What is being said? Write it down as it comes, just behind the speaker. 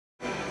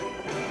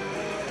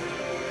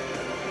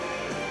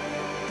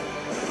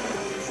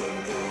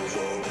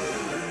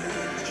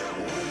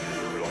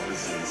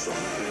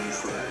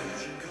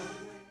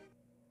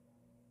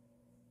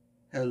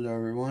Hello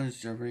everyone, it's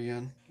Jeffrey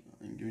again.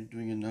 I'm going to be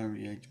doing another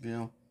react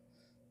video.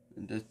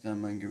 And this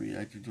time I'm going to be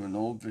reacting to an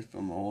old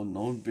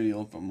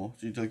video from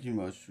Mostly Talking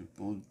Mushrooms.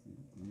 I'm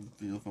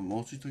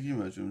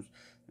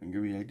going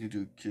to be reacting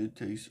to Kid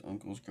Takes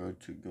Uncle's Car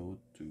to go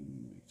to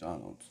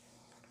McDonald's.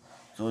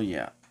 So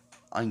yeah,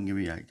 I'm going to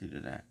be reacting to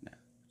that now.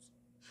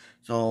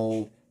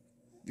 So,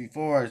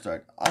 before I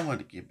start, I want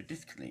to give a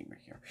disclaimer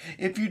here.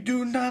 If you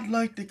do not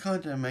like the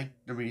content I make,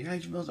 the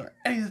reaction videos, or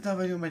any of the stuff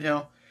I do on my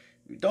channel,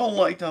 if you don't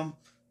like them,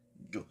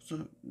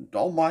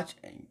 don't watch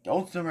and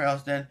go somewhere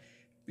else then,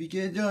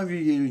 because all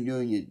you're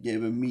doing is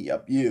giving me a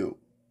view,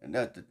 and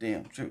that's the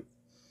damn truth.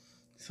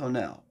 So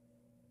now,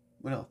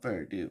 without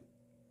further ado,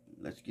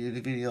 let's get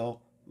the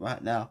video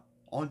right now.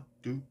 On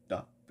to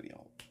the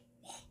video.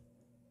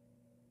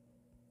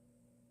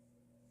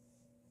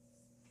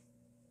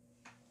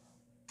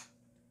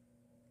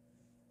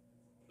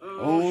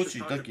 Oh,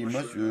 she's talking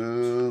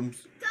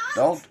mushrooms.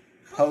 Don't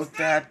post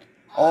that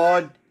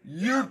on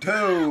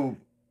YouTube.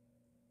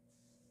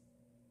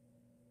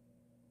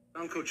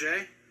 Uncle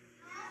Jay?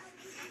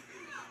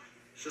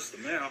 It's just the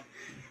mail.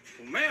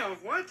 The mail?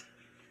 What?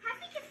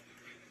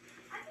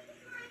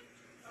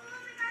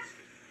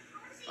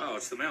 Oh,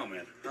 it's the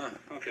mailman. Huh,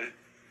 okay.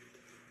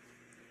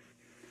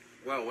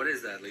 Well, what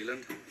is that,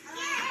 Leland?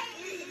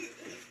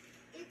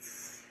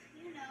 It's,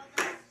 you know,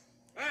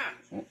 Ah!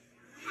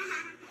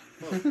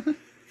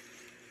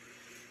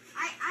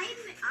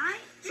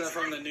 Is that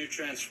from the new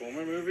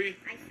Transformer movie?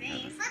 I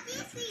think. Let me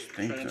see.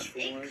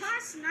 Transformers? It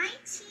costs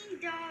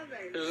 $19.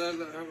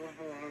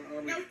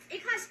 No,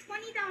 it costs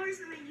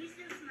 $20 and I used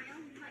it with my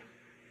own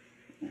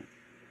money.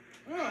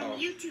 Oh.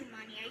 YouTube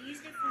money. I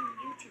used it from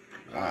YouTube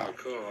money. Oh,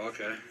 cool.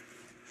 Okay.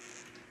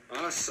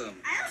 Awesome.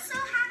 I also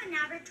have an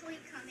laboratory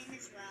coming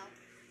as well.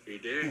 You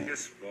did? You're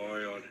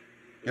spoiled.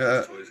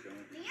 Yeah. Toys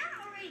coming. Leanne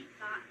already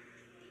got.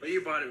 But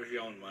you bought it with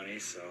your own money,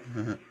 so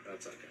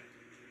that's okay.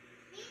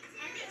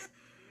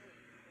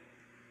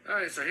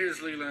 Alright, so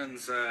here's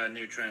Leland's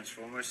new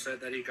Transformer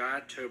set that he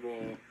got,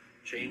 Turbo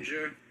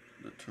Changer.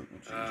 The turbo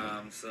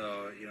changer.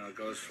 So, you know, it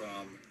goes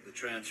from the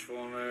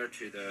Transformer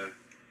to the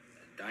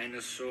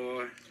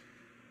dinosaur.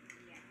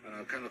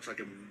 It kind of looks like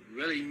a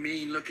really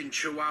mean looking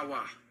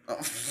Chihuahua. Oh.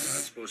 That's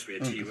supposed to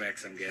be a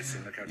T-Rex, I'm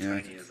guessing. Look how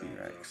tiny his arms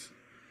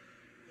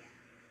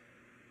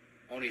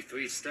are. Only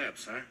 3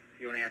 steps, huh?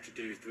 You only have to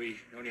do 3.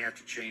 You only have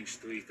to change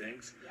 3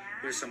 things. Yeah.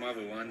 Here's some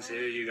other ones.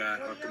 Here you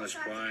got Optimus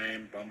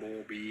Prime,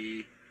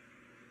 Bumblebee.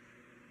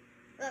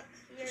 Look,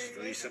 Just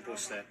 3 simple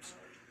steps.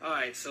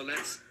 Alright, so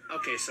let's...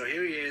 Okay, so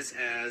here he is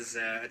as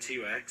a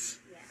T-Rex.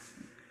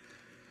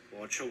 Yeah.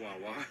 Or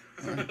Chihuahua.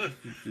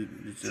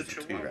 It's just a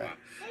Chihuahua. T-Rex.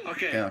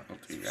 Okay. Mechanical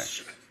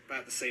T-Rex.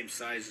 About the same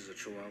size as a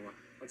Chihuahua.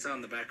 What's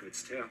on the back of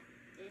its tail?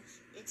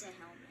 It's a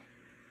helmet.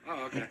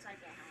 Oh, okay. It's like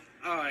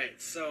a helmet.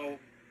 Alright, so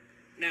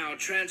now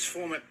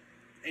transform it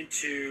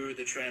into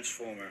the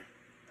Transformer.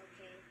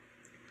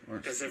 Okay.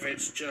 Because if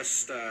it's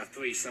just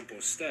 3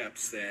 simple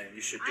steps, then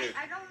you should do...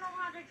 I don't know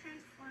how to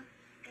transform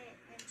it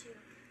into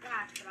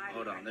that, but I...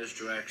 Hold on, there's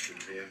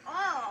directions here.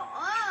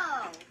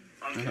 Oh!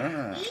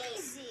 Okay.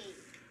 Easy!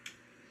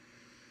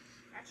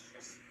 That's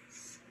just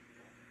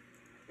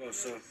simple. Well,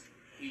 so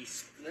he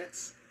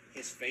splits,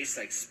 his face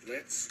like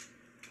splits.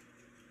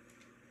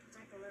 It's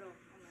like a little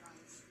helmet on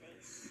his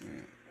face. Yeah.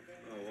 And then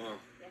Oh, wow.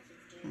 you have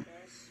to do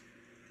this.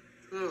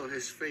 Oh,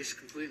 his face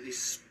completely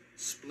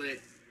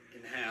split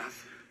in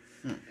half.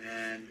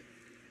 And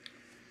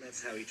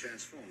that's how he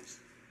transforms.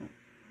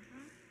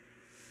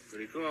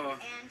 Pretty cool.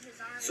 And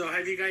his arm So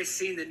have you guys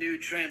seen the new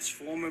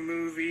Transformer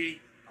movie?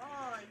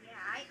 Oh, yeah.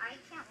 I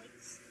can't wait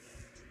to see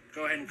it.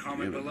 Go ahead and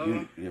comment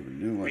below. You have a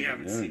new one. We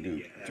haven't seen it new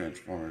yet.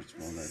 Transformers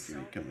one that's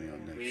going to be coming out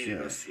We next need to year.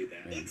 go see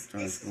that. And This is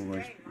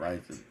Transformers very Rise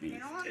nice. of Beast.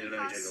 It only Yeah, let me take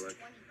a costs look.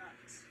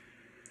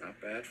 $20. Not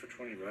bad for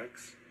 $20.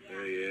 Yeah.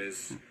 There he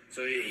is.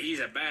 So he's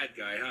a bad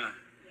guy, huh?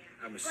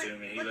 Yeah. I'm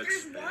assuming he but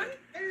looks bad.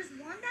 There's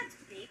one that's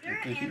bigger,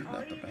 I think he's and all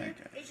not you the do bad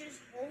guy. is just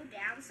hold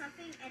down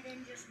something and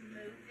then just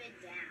move it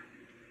down.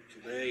 So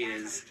there he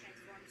And is. that's how he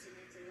transforms it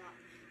into rock.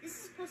 This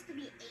is supposed to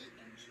be 8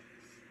 inches.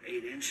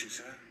 8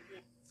 inches, huh?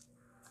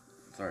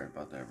 Sorry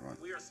about that, everyone.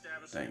 We are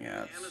establishing Dang the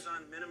ads.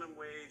 Amazon minimum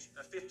wage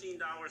of $15 an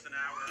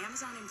hour.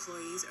 Amazon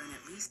employees earn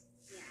at least...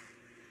 Yeah.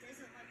 It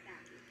doesn't look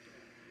that good.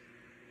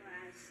 But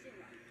I still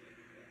like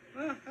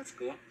it. Oh, that's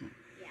cool.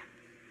 Yeah.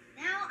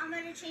 Now I'm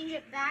going to change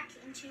it back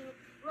into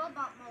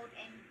robot mode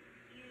and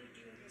you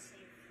do the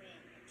same thing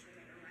and turn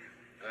it around.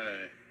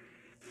 Alright.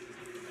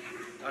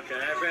 Okay,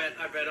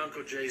 I bet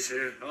Uncle Jay's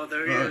here. Oh,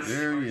 there he Oh, is.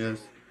 there he is.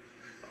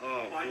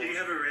 Oh, Why do you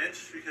cool. have a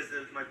wrench? Because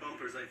my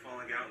bumper's like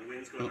falling out and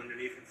wind's going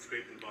underneath and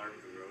scraping the bar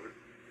with the road.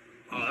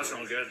 Oh, that's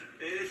not good.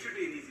 It should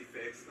be an easy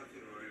fix, nothing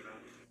to worry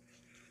about.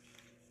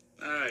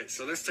 Alright,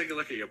 so let's take a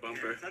look at your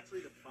bumper. It's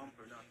actually the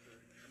bumper, not the,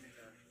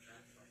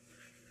 that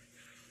bumper.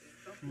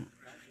 Something's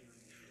crashing on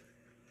me here.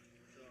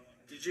 So,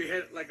 Did you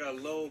hit like a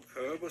low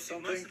curb or it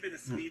something? must have been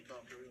a speed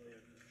bump earlier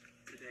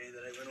today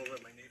that I went over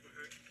at my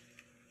neighborhood.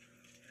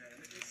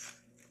 And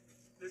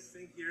this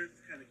thing here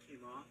kind of came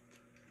off.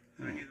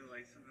 So I need to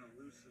like somehow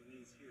loosen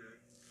these here.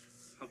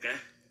 Okay.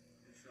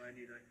 And so I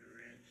need like a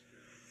wrench to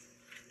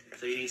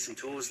So you need some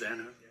tools then,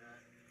 huh? Yeah.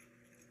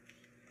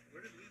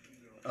 Where did Leland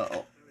go?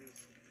 Uh-oh.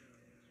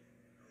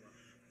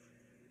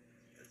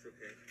 That's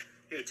okay.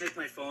 Here, take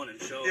my phone and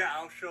show. Yeah,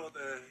 I'll show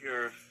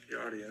your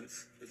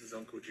audience. This is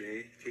Uncle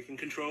Jay taking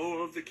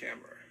control of the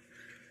camera.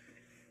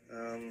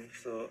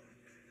 So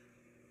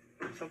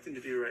something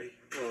to do right.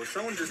 Whoa,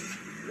 someone just.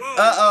 Whoa!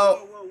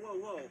 Uh-oh.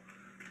 Whoa!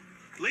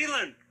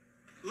 Leland,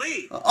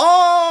 Lee.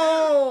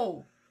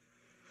 Oh!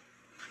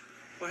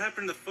 What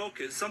happened to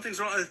focus? Something's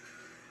wrong.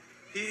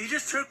 He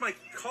just took my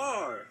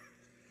car.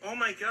 Oh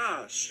my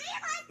gosh.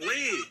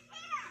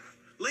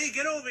 Lee,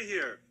 get over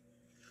here.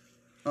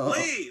 Uh-oh.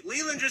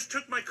 Leland just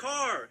took my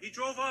car. He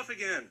drove off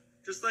again,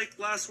 just like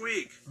last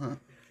week. Huh.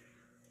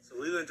 So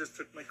Leland just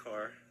took my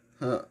car.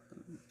 Huh.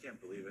 Can't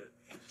believe it.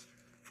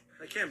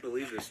 I can't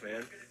believe this,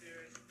 man.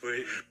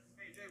 Wait. Hey,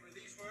 Jay, will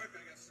these work?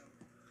 I got some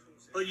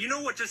tools Oh, you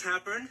know what just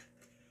happened?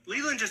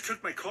 Leland just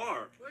took my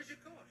car. Where's your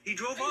car? He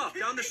drove off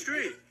down the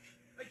street.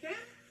 Again?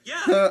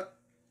 Yeah. Huh.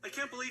 I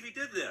can't believe he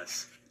did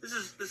this. This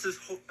is.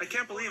 I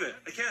can't believe it.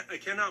 I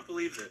cannot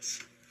believe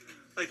this.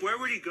 Like, where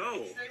would he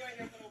go? Stay right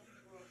here, Bo.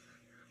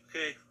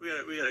 Okay,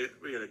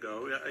 we gotta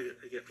go.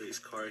 I get Lee's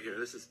car here.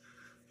 This is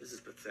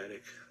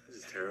pathetic. This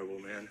is terrible,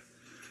 man.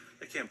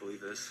 I can't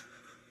believe this.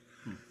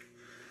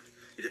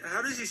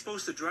 How is he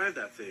supposed to drive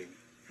that thing?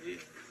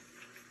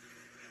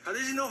 How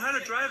does he know how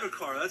to drive a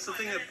car? That's the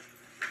thing that.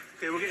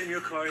 Okay, we're getting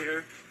your car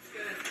here.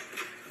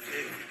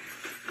 Okay.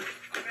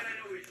 I bet I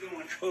know where he's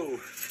going.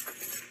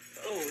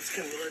 Oh, it's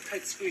kind of a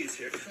tight squeeze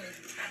here. Oh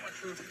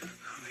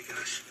my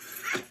gosh.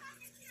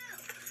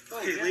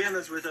 Okay,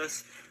 Leanna's with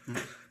us.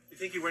 You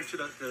think he went to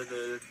the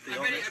I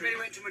bet he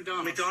went to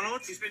McDonald's.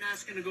 McDonald's? He's been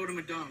asking to go to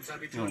McDonald's. I'll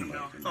be telling him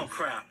no. Oh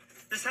crap!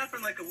 This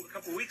happened like a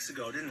couple weeks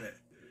ago, didn't it?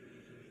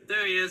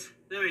 There he is.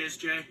 There he is,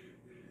 Jay.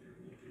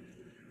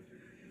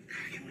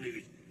 I can't believe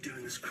he's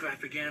doing this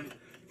crap again.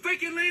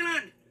 Freaking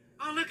Leland!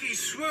 Oh, look, he's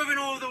swerving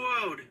all over the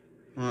road.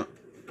 Huh.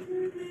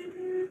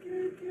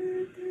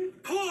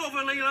 Pull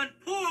over, Leland!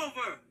 Pull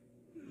over!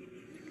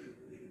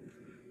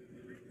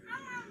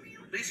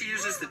 At least he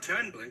uses the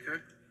turn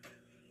blinker.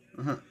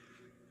 Uh-huh.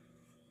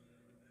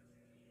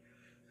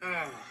 Oh, I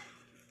am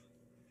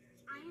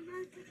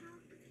out to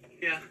help.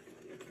 yeah.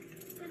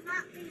 But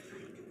not me.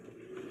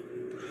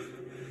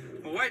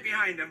 Well, right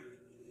behind him.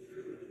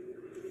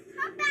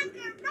 Come back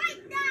here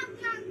right now,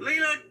 young.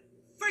 Leland!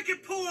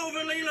 Freaking pull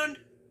over, Leland!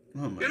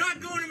 Oh my You're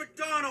not going to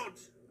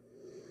McDonald's!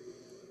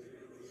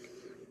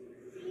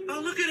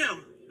 Oh, look at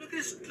him! Look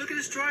at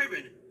his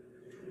driving.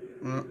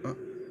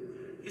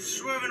 He's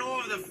swerving all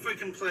over the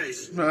freaking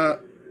place.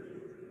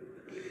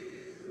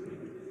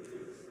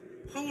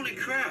 Holy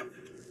crap!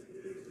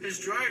 His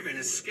driving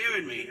is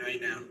scaring me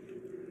right now.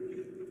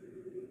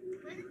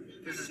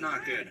 This is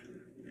not good.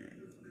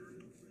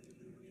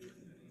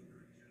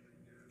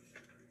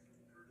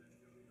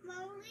 Well,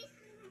 at least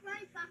we were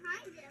right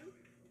behind him.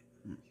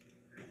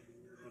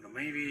 Hold on,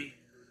 maybe.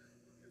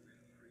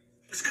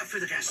 Let's cut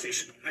through the gas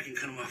station. I can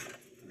cut him off.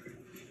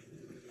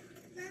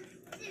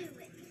 Let's do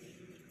it.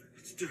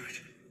 Let's do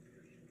it.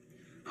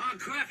 Oh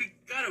crap! He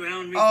got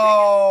around me.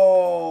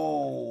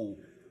 Oh!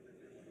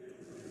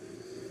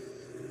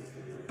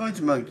 Bunch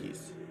of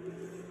monkeys.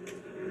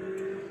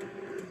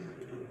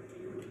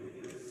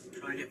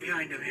 Trying to get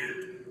behind him here.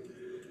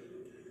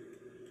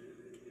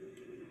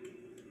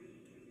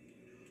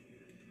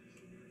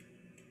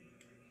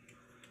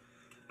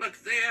 Look,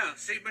 there.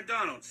 See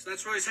McDonald's.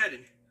 That's where he's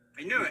heading.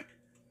 I knew it.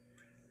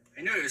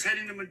 I knew he was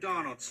heading to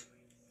McDonald's.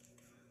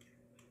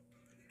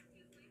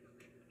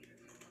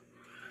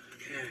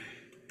 Okay.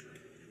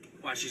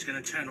 Watch, he's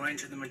gonna turn right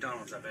into the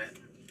McDonald's, I bet.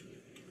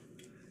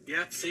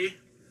 Yep, see?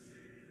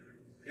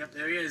 Yep,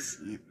 there he is.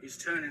 Yep. He's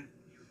turning.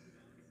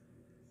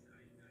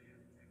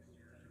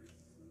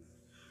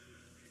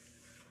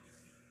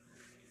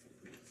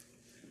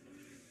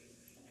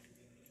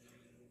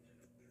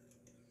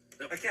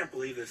 I can't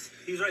believe this.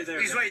 He's right there.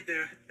 He's right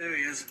there. There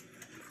he is.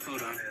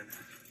 Hold on. Man,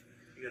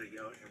 you gotta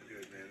yell at him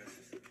good, man. This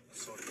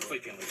is so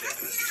Freaking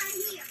ridiculous. Get out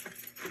of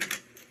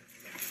here.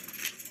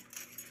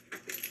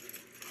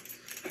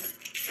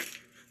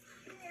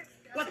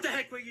 What the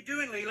heck were you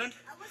doing, Leland?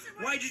 I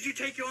wasn't Why did you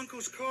take your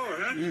uncle's car,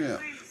 huh? Yeah.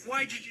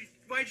 Why did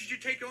you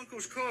take your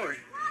uncle's car? wrong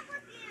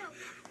with you.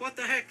 What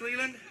the heck,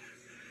 Leland?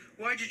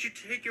 Why did you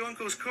take your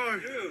uncle's car?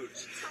 Dude,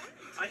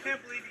 I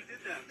can't believe he did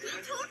that, He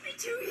man. told me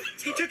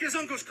to. He took his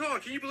uncle's car.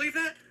 Can you believe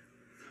that?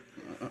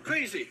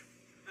 Crazy.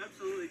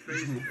 Absolutely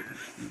crazy.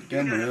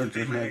 Again, we're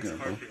just not gonna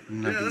go.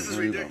 Yeah, this is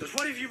ridiculous.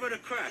 What if you would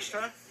have crashed,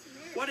 huh?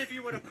 What if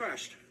you would have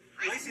crashed?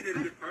 At least he did a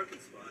good parking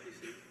spot, you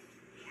see.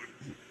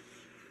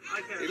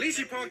 I can't. At least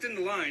he parked in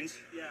the lines.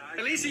 Yeah,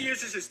 At least he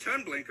uses his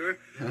turn blinker.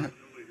 nobody did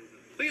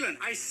that. Leland,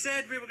 I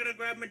said we were going to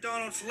grab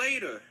McDonald's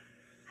later.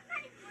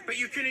 But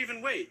you couldn't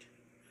even wait.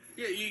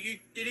 Yeah, you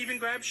didn't even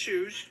grab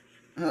shoes.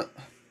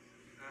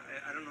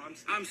 I don't know.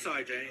 I'm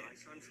sorry, Jay.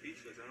 I'm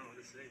speechless. I don't know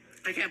what to say.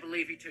 Man. I can't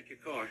believe he took your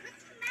car.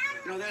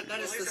 No, that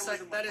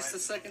is the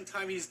second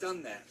time he's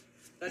done that.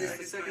 That is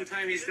the second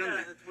time he's done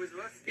that. Toys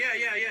R Us. Yeah.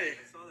 I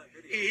saw that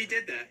video. He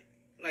did that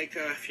like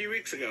a few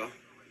weeks ago.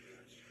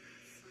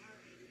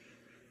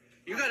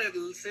 You gotta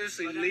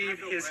seriously leave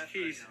his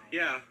keys.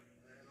 Yeah,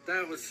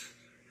 that was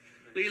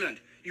Leland.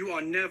 You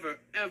are never,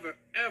 ever,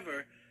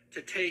 ever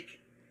to take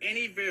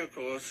any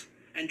vehicles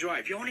and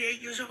drive. You're only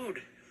 8 years old.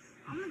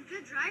 I'm a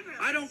good driver.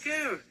 I don't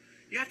care.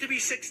 You have to be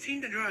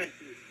 16 to drive.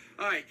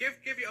 All right, give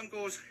your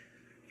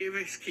give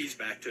his keys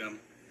back to him.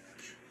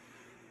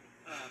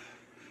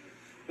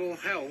 Well,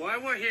 hell,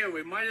 while we're here,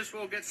 we might as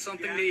well get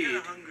something to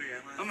eat.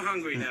 I'm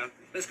hungry now.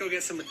 Let's go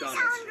get some He's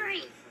McDonald's.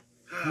 hungry.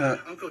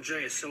 Uncle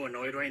Jay is so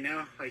annoyed right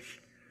now. Like,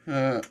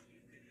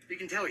 you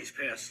can tell he's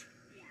pissed.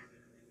 Yeah.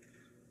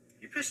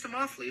 You pissed him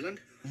off, Leland.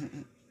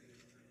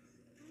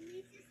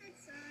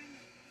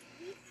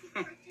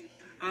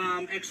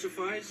 Extra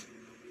fries?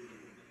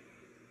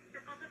 For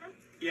both of them?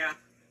 Yeah.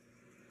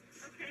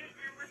 Okay,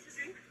 and what's the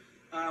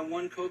drink?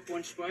 1 Coke,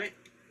 1 Sprite.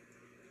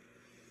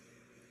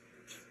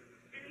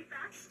 Any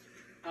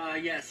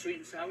sauce? Yeah, sweet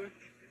and sour. Okay,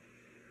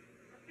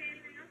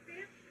 anything else for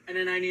you? And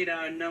then I need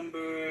a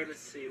number, let's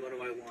see, what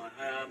do I want?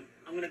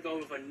 I'm gonna go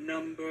with a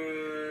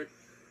number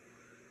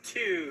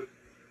 2.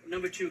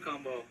 Number 2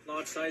 combo.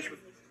 Large size with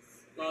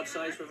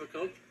a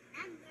Coke.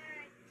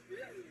 Did you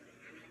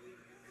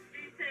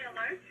say a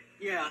large?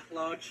 Yeah,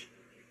 large.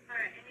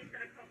 Alright, and you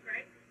said a Coke,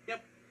 right?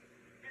 Yep.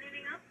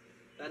 Anything else?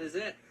 That is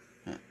it.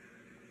 Alright,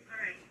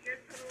 your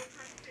total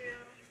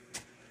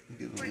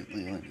will come to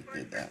Leland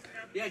did that.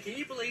 Yeah, can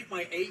you believe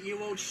my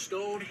 8-year-old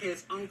stole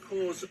his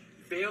uncle's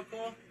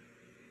vehicle?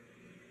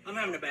 I'm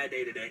having a bad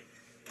day today.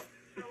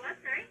 So what,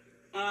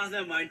 sorry?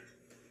 Never mind.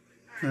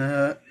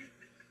 Uh,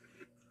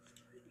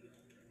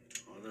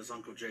 Oh, there's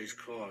Uncle Jay's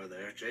car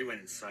there. Jay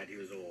went inside. He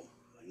was all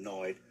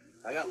annoyed.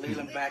 I got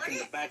Leland back in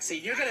the back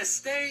seat. You're gonna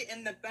stay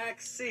in the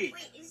back seat.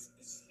 Wait, is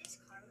his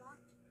car locked?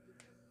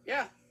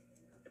 Yeah,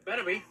 it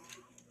better be.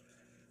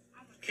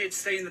 Kids,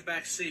 stay in the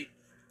back seat.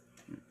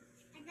 And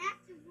that's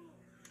the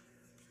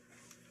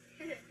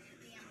rule.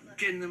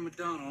 Getting the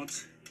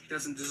McDonald's. He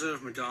doesn't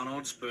deserve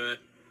McDonald's, but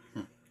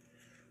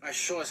I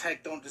sure as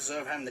heck don't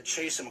deserve having to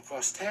chase him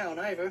across town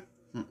either.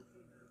 I'm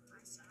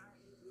sorry.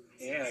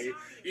 Yeah,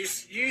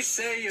 you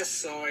say you're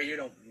sorry. You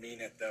don't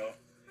mean it though.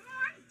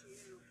 I do.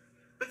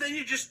 But then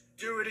you just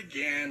do it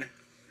again.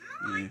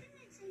 No, I didn't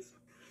say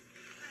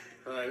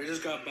so. Alright, we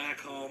just got back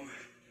home.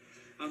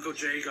 Uncle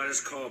Jay got his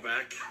car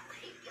back.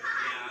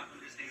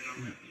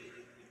 Oh my god.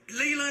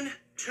 Leland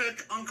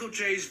took Uncle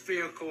Jay's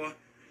vehicle,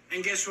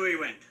 and guess where he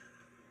went?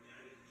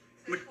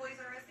 So Toys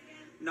R Us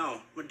again?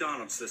 No,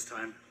 McDonald's this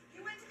time.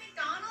 You went to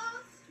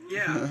McDonald's?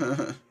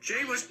 Yeah,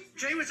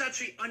 Jay was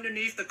actually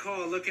underneath the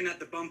car looking at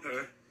the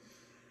bumper.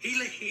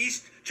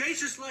 Jay's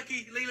just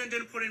lucky Leland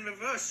didn't put it in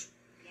reverse.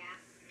 Yeah.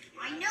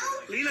 I know.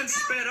 Leland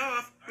sped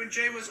off when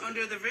Jay was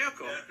under the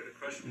vehicle.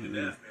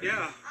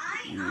 Yeah.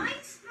 I'm smart.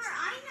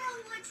 I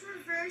know what's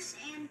reverse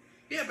and.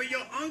 Yeah, but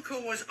your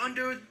uncle was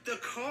under the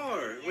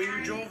car when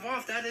you drove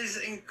off. That is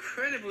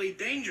incredibly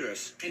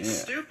dangerous and Yeah.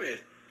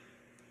 stupid.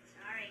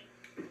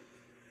 Sorry.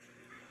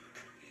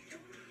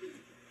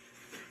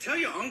 Tell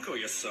your uncle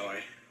you're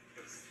sorry.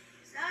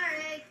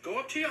 Sorry. Go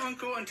up to your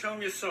uncle and tell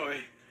him you're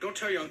sorry. Go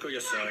tell your uncle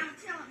you're Fine, sorry. I'm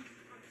telling.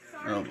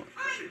 Oh.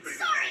 I'm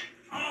sorry.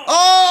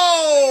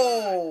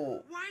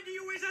 Oh! Why do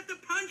you always have to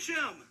punch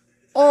him?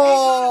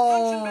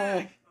 Oh! I'm not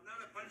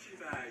a punching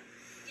bag.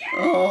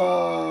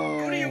 Oh!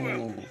 Go to your room.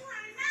 You are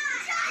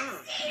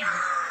not.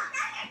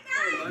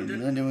 Oh,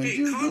 London. Linda was Hey,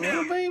 you, calm little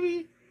down.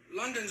 baby.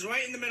 London's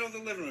right in the middle of the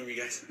living room, you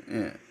guys.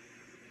 Yeah.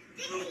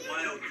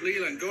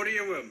 Leland, go to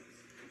your room.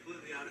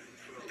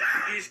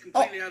 He's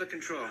completely out of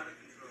control.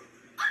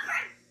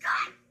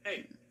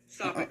 Hey,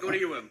 stop it. Go to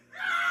your room.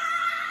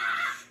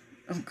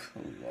 Oh,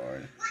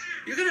 Lord.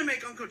 You're gonna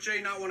make Uncle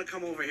Jay not want to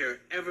come over here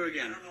ever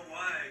again. I don't know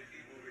why I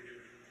came over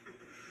here.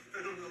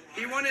 I don't know why.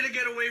 He wanted to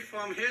get away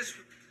from his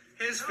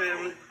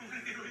family,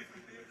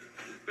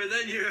 but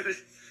then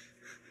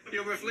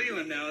you're with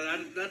Leland now.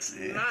 That's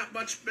Yeah. not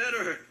much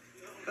better.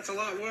 That's a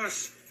lot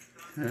worse.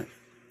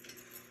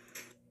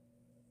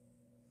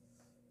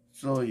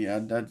 So yeah,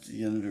 that's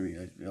the end of the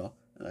reaction video,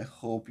 and I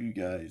hope you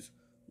guys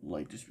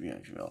like this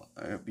reaction video.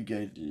 I hope you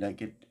guys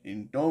like it,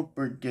 and don't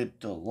forget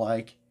to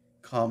like,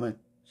 comment,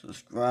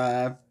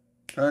 subscribe,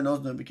 turn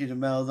those notification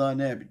bells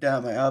on every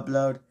time I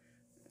upload,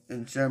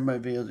 and share my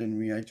videos and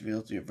reaction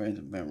videos to your friends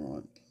and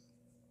everyone.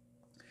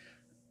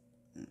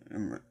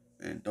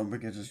 And don't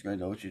forget to subscribe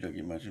to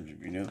Ochi Mushrooms if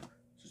you're new.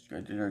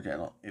 Subscribe to their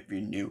channel if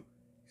you're new.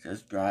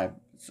 Subscribe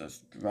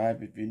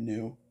if you're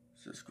new.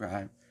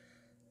 Subscribe.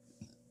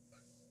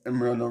 And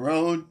we're on the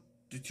road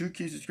to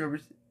 2K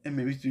subscribers and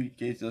maybe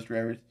 3K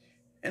subscribers.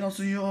 And I'll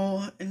see you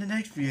all in the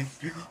next video,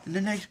 in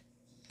the next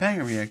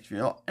banger reaction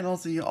video. And I'll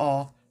see you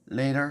all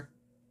later.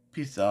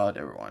 Peace out,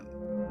 everyone.